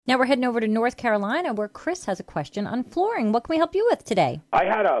Now we're heading over to North Carolina where Chris has a question on flooring. What can we help you with today? I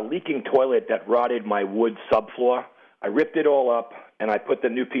had a leaking toilet that rotted my wood subfloor. I ripped it all up, and I put the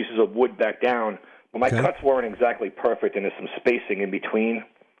new pieces of wood back down. But my cuts weren't exactly perfect, and there's some spacing in between,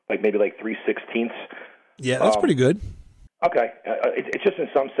 maybe 3/16. Yeah, that's pretty good. Okay. It's just in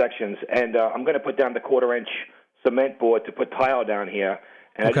some sections. And I'm going to put down the 1/4-inch cement board to put tile down here.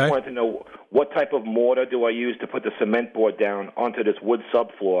 And I just wanted to know what type of mortar do I use to put the cement board down onto this wood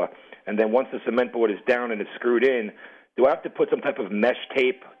subfloor. And then once the cement board is down and it's screwed in, do I have to put some type of mesh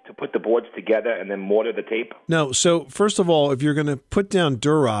tape to put the boards together and then mortar the tape? No. So first of all, if you're going to put down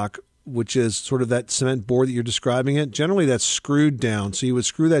Durock, which is sort of that cement board that you're describing it, generally that's screwed down. So you would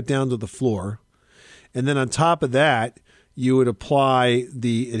screw that down to the floor. And then on top of that, you would apply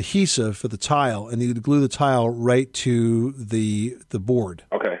the adhesive for the tile, and you would glue the tile right to the board.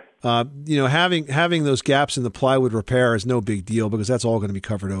 Okay. Having those gaps in the plywood repair is no big deal because that's all going to be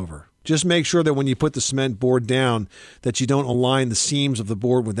covered over. Just make sure that when you put the cement board down that you don't align the seams of the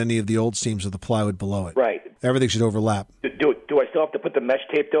board with any of the old seams of the plywood below it. Right. Everything should overlap. Do I still have to put the mesh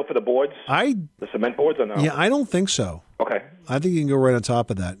tape, though, for the boards? The cement boards, or no? Yeah, I don't think so. Okay. I think you can go right on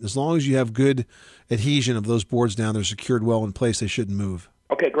top of that. As long as you have good adhesion of those boards down, they're secured well in place, they shouldn't move.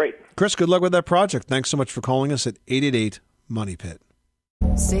 Okay, great. Chris, good luck with that project. Thanks so much for calling us at 888-MONEY-PIT.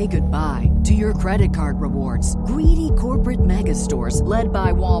 Say goodbye to your credit card rewards. Greedy corporate mega stores, led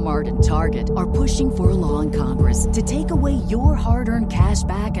by Walmart and Target, are pushing for a law in Congress to take away your hard-earned cash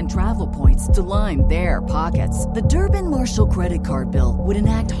back and travel points to line their pockets. The Durbin-Marshall credit card bill would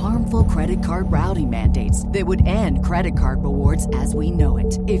enact harmful credit card routing mandates that would end credit card rewards as we know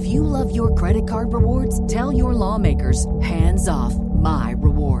it. If you love your credit card rewards, tell your lawmakers, hands off my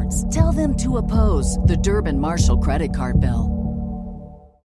rewards. Tell them to oppose the Durbin-Marshall credit card bill.